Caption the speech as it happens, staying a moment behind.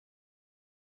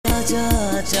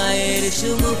চায়ের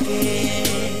চুমুকে।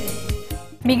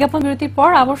 বিজ্ঞাপন বিরতির পর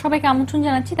আবার সবাইকে আমন্ত্রণ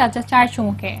জানাচ্ছি তাজা চায়ের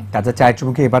চুমুকে। তাজা চায়ের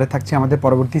চুমুকে এবারে থাকছে আমাদের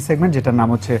পরবর্তী সেগমেন্ট, যেটার নাম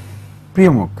হচ্ছে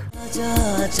প্রিয়মুখ।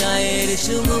 চায়ের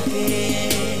চুমুকে।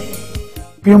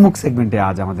 প্রিয়মুখ সেগমেন্টে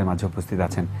আজ আমাদের মাঝে উপস্থিত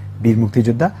আছেন বীর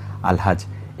মুক্তিযোদ্ধা আলহাজ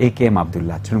ATN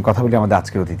আব্দুল্লাহ। চলুন কথা বলি আমাদের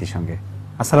আজকের অতিথির সঙ্গে।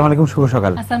 আসসালামু আলাইকুম, শুভ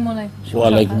সকাল। আসসালামু আলাইকুম। ওয়া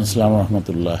আলাইকুম আসসালাম ওয়া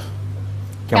রাহমাতুল্লাহ।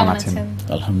 কেমন আছেন?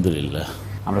 আলহামদুলিল্লাহ।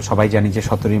 আমরা সবাই জানি যে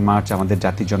 17ই মার্চ আমাদের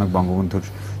জাতির জনক বঙ্গবন্ধুর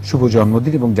শুভ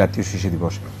জন্মদিন এবং জাতীয় শিশু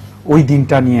দিবস। ওই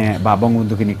দিনটা নিয়ে বা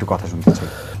বঙ্গবন্ধুকে নিয়ে একটু কথা শুনতে চাই।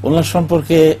 ওনার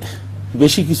সম্পর্কে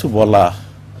বেশি কিছু বলা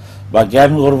বা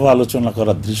জ্ঞান গর্ভ আলোচনা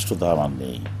করার দৃষ্টতা আমার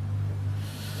নেই,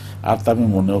 আর তা আমি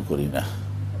মনেও করি না।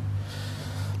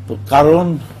 তো কারণ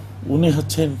উনি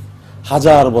হচ্ছেন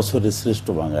হাজার বছরের শ্রেষ্ঠ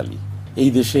বাঙালি, এই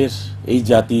দেশের এই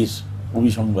জাতির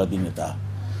অভিসংবাদী নেতা,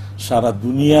 সারা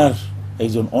দুনিয়ার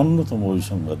একজন অন্যতম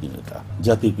অভিসংবাদী নেতা।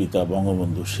 জাতির পিতা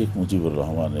বঙ্গবন্ধু শেখ মুজিবুর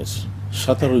রহমানের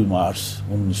 17ই মার্চ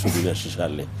 1982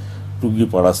 সালে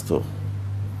টুঙ্গিপাড়াস্থ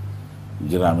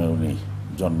গ্রামে উনি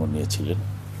জন্ম নিয়েছিলেন।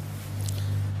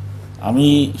 আমি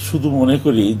শুধু মনে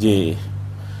করি যে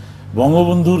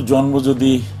বঙ্গবন্ধুর জন্ম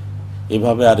যদি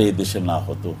এভাবে আর এই দেশে না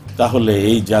হতো, তাহলে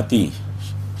এই জাতি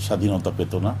স্বাধীনতা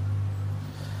পেত না,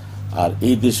 আর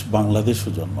এই দেশ বাংলাদেশও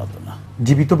জন্মাতো না।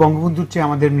 জীবিত বঙ্গবন্ধুর চেয়ে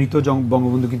আমাদের মৃত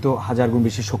বঙ্গবন্ধু কিন্তু হাজার গুণ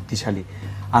বেশি শক্তিশালী।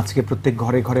 আজকে প্রত্যেক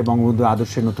ঘরে ঘরে বঙ্গবন্ধু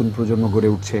আদর্শের নতুন প্রজন্ম গড়ে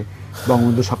উঠছে।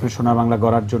 বঙ্গবন্ধু স্বপ্নের সোনার বাংলা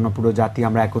গড়ার জন্য পুরো জাতি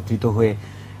আমরা একত্রিত হয়ে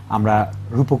আমরা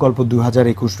রূপকল্প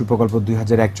 2021, রূপকল্প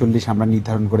 2041 আমরা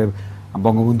নির্ধারণ করে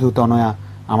বঙ্গবন্ধু তনয়া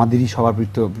আমাদেরই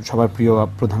সবার প্রিয়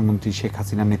প্রধানমন্ত্রী শেখ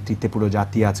হাসিনার নেতৃত্বে পুরো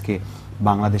জাতি আজকে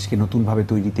বাংলাদেশকে নতুনভাবে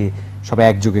তৈরিতে সবাই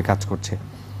একযোগে কাজ করছে।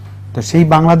 তো সেই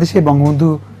বাংলাদেশে বঙ্গবন্ধু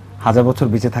হাজার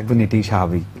বছর বেঁচে থাকবেন, এটাই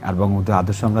স্বাভাবিক। আর বঙ্গবন্ধু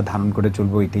আদর্শ আমরা ধারণ করে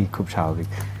চলবো, এটাই খুব স্বাভাবিক।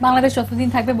 বাংলাদেশ যতদিন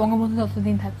থাকবে বঙ্গবন্ধু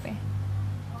ততদিন থাকবে।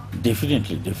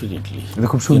 ডেফিনেটলি। এটা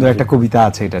খুব সুন্দর একটা কবিতা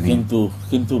আছে এটা নিয়ে।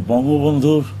 কিন্তু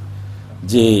বঙ্গবন্ধুর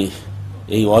যে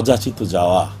এই অযাচিত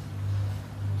যাওয়া,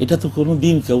 এটা তো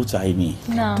কোনোদিন কেউ চায়নি।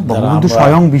 বঙ্গবন্ধু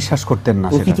স্বয়ং বিশ্বাস করতেন না।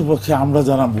 প্রকৃতপক্ষে আমরা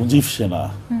যারা মুজিব সেনা,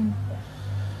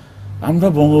 আমরা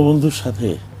বঙ্গবন্ধুর সাথে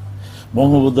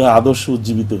বঙ্গবন্ধুর আদর্শ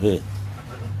উজ্জীবিত হয়ে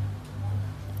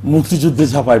মুক্তিযুদ্ধে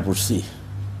ঝাঁপায় পড়ছি,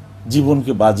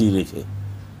 জীবনকে বাজি রেখে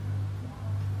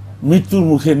মৃত্যুর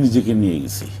মুখে নিজেকে নিয়ে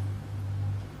গেছি।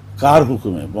 কার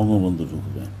হুকুমে? বঙ্গবন্ধুর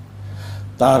হুকুমে।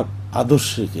 তার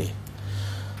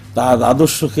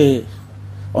আদর্শকে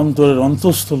অন্তরের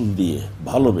অন্তঃস্থল দিয়ে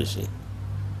ভালোবেসে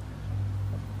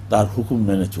তার হুকুম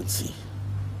মেনে চলছি।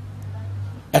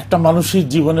 একটা মানুষের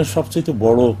জীবনের সবচেয়ে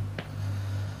বড়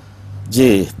যে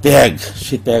ত্যাগ,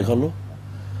 সে ত্যাগ হলো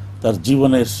তার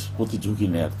জীবনের প্রতি ঝুঁকি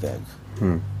নেয়ার ত্যাগ।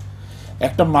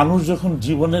 একটা মানুষ যখন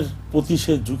জীবনের প্রতি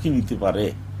সে ঝুঁকি নিতে পারে,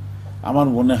 আমার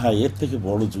মনে হয় এর থেকে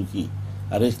বড় ঝুঁকি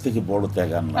আর এর থেকে বড় ত্যাগ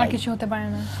আর কিছু হতে পারে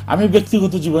না। আমি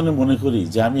ব্যক্তিগত জীবনে মনে করি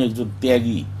যে আমি একজন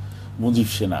ত্যাগী মুজিব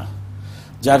সেনা,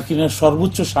 যার কিনা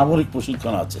সর্বোচ্চ সামরিক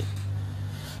প্রশিক্ষণ আছে।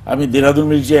 আমি দেরাদুন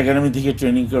মিলিটারি একাডেমি থেকে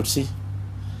ট্রেনিং করছি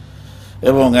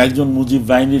এবং একজন মুজিব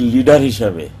বাহিনীর লিডার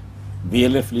হিসাবে,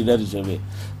 BLF লিডার হিসাবে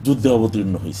যুদ্ধে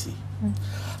অবতীর্ণ হয়েছি।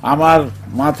 আমার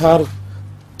মাথার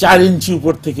 4 ইঞ্চি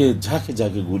উপর থেকে ঝাঁকে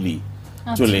ঝাঁকে গুলি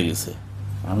চলে গেছে,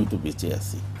 আমি তো বেঁচে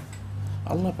আছি।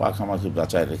 আল্লাহ পাক আমাকে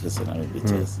বাঁচায় রেখেছেন, আমি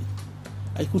বেঁচে আছি।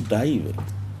 আই কুড ডাই ইভেন,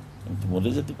 কিন্তু মরে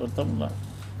যেতে পারতাম না,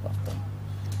 পারতাম।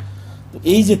 তো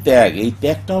এই যে ত্যাগ, এই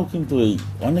ত্যাগটাও কিন্তু এই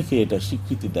অনেকে এটা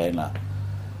স্বীকৃতি দেয় না।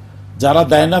 যারা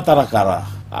দেয় না তারা কারা?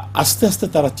 আস্তে আস্তে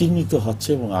তারা চিহ্নিত হচ্ছে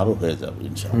এবং আরো হয়ে যাবে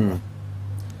ইনশাআল্লাহ।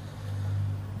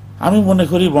 আমি মনে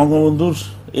করি বঙ্গবন্ধুর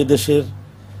এদেশের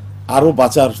আরো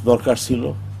বাঁচার দরকার ছিল,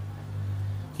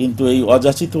 কিন্তু এই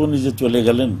অযাচিত উনি যে চলে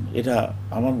গেলেন, এটা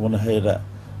আমার মনে হয় এটা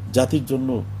জাতির জন্য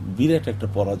বিরাট একটা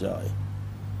পরাজয়।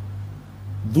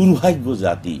 দুর্ভাগ্য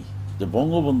জাতি যে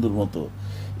বঙ্গবন্ধুর মতো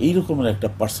এইরকমের একটা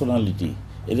পার্সোনালিটি,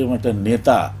 এরকম একটা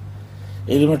নেতা,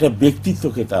 এরকম একটা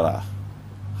ব্যক্তিত্বকে তারা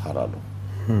হারালো।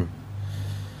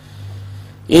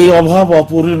 এই অভাব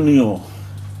অপূরণীয়,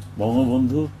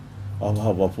 বঙ্গবন্ধুর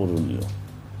অভাব অপূরণীয়।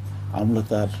 আমরা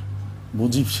তার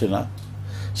মুজিব সেনা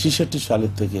 66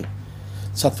 সালের থেকে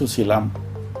ছাত্র ছিলাম,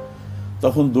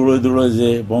 তখন দৌড়ে যে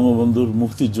বঙ্গবন্ধুর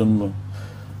মুক্তির জন্য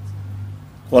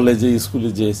কলেজে স্কুলে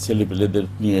যে ছেলেপেলেদের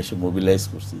নিয়ে এসে মোবিলাইজ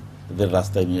করছি, এদের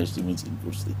রাস্তায় নিয়ে এসে মিছিল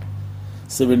করছি।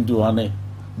 71-এ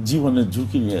জীবনের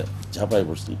ঝুঁকি নিয়ে ঝাঁপায়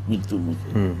পড়ছি মৃত্যুর মুখে।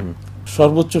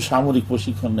 সর্বোচ্চ সামরিক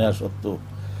প্রশিক্ষণ নেওয়া সত্ত্বেও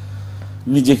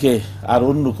নিজেকে আর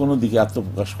অন্য কোনো দিকে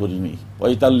আত্মপ্রকাশ করিনি।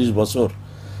 45 বছর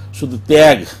শুধু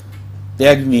ত্যাগ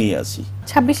নিয়েই আছি।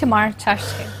 26শে মার্চ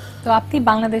আসছে, তো আপনি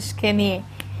বাংলাদেশকে নিয়ে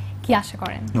কি আশা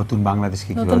করেন? নতুন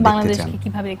বাংলাদেশকে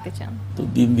কিভাবে দেখতে চান? তো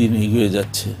দিন দিন এগিয়ে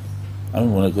যাচ্ছে, আমি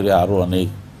মনে করি আরো অনেক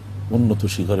উন্নত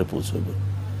শিখরে পৌঁছবে।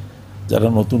 যারা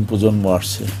নতুন প্রজন্ম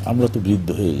আসছে, আমরা তো বৃদ্ধ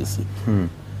হয়ে গেছি।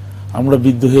 আমরা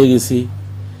বৃদ্ধ হয়ে গেছি,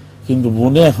 কিন্তু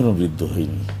মনে এখনো বৃদ্ধ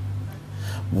হইনি।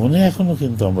 মনে এখনো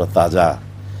কিন্তু আমরা তাজা,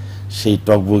 সেই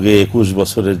টকবগে 21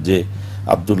 বছরের যে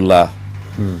আব্দুল্লাহ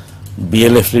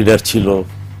বিএলএফ লিডার ছিল,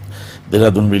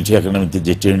 দেহরাদুন মিলিটারি একাডেমিতে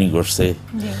যে ট্রেনিং করছে,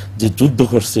 যে যুদ্ধ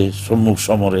করছে সম্মুখ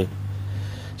সমরে,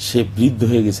 সে বৃদ্ধ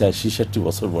হয়ে গেছে আর 66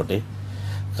 বছর বটে।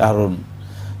 কারণ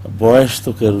বয়স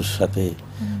তো কেউ সাথে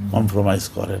কম্প্রোমাইজ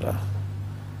করে না,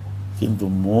 কিন্তু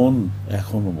মন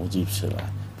এখনো মুজিব সেরা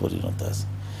পরিণত আছে।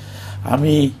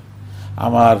 আমি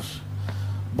আমার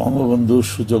বঙ্গবন্ধুর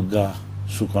সুযোগ্যা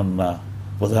সুকন্যা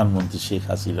প্রধানমন্ত্রী শেখ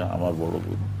হাসিনা আমার বড়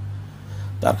বোন,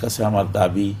 তার কাছে আমার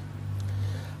দাবি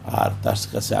আর তার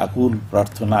কাছে আকুল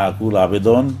প্রার্থনা, আকুল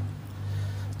আবেদন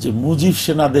যে মুজিব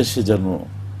সেনাদের সে যেন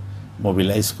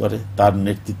মোবিলাইজ করে, তার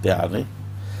নেতৃত্বে আনে।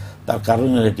 তার কারণ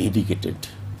এরা ডেডিকেটেড,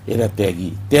 এরা ত্যাগী,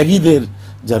 ত্যাগীদের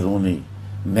যেন উনি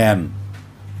নেন,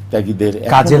 ত্যাগীদের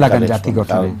কাজে লাগান, জাতি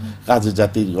গঠনে, কাজে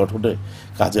জাতির গঠনে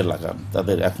কাজে লাগান,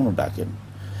 তাদের এখনো ডাকেন।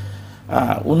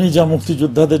 উনি যা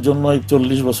মুক্তিযোদ্ধাদের জন্য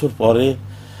 40 বছর পরে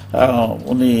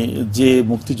উনি যে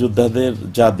মুক্তিযোদ্ধাদের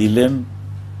যা দিলেন,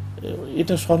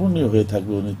 এটা স্মরণীয় হয়ে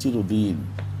থাকবে উনি চিরদিন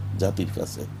জাতির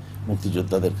কাছে,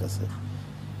 মুক্তিযোদ্ধাদের কাছে।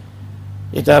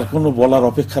 এটা আর কোনো বলার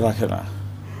অপেক্ষা রাখে না।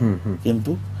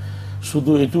 কিন্তু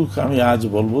শুধু এটুক আমি আজ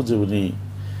বলবো যে উনি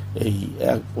এই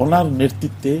ওনার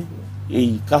নেতৃত্বে এই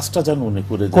কাজটা যেন উনি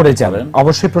করে যাবেন।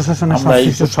 অবশ্যই প্রশাসনের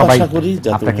সংশ্লিষ্ট সবাই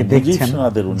আপনাকে দেখছেন,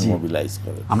 উনি মোবিলাইজ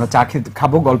করেন। আমরা চা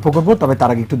খাবো, গল্প করবো, তবে তার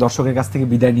আগে একটু দর্শকের কাছ থেকে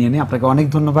বিদায় নিয়ে নিই। আপনাকে অনেক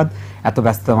ধন্যবাদ, এত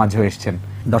ব্যস্ত মাঝে এসেছেন।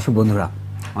 দর্শক বন্ধুরা,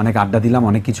 অনেক আড্ডা দিলাম,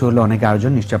 অনেক কিছু হলো, অনেক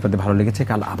আয়োজন, নিশ্চয়ই আপনাদের ভালো লেগেছে।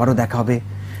 কাল আবারও দেখা হবে।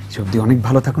 সে অবধি অনেক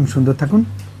ভালো থাকুন, সুন্দর থাকুন।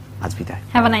 আজ বিদায়।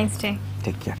 Have a nice day.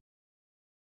 Take care.